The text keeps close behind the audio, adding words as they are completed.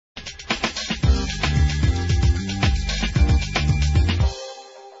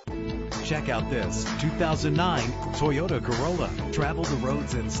Check out this 2009 Toyota Corolla. Travel the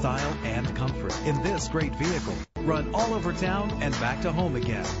roads in style and comfort in this great vehicle. Run all over town and back to home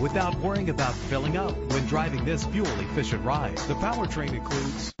again without worrying about filling up when driving this fuel-efficient ride. The powertrain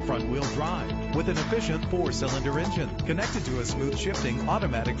includes front-wheel drive with an efficient 4-cylinder engine connected to a smooth shifting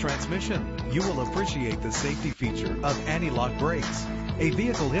automatic transmission. You will appreciate the safety feature of anti-lock brakes. A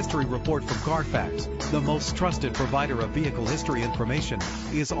vehicle history report from Carfax, the most trusted provider of vehicle history information,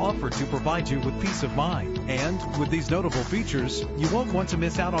 is offered to provide you with peace of mind. And with these notable features, you won't want to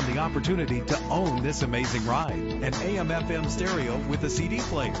miss out on the opportunity to own this amazing ride. An AM/FM stereo with a CD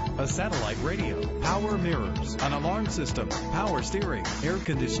player, a satellite radio, power mirrors, an alarm system, power steering, air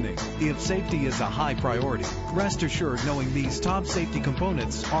conditioning. If safety is a high priority, rest assured knowing these top safety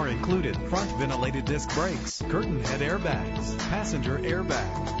components are included: front ventilated disc brakes, curtain head airbags, passenger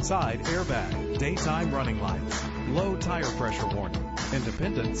airbag, side airbag, daytime running lights, low tire pressure warning,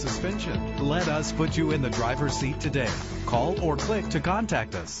 independent suspension. Let us put you in the driver's seat today. Call or click to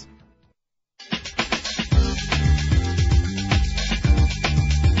contact us.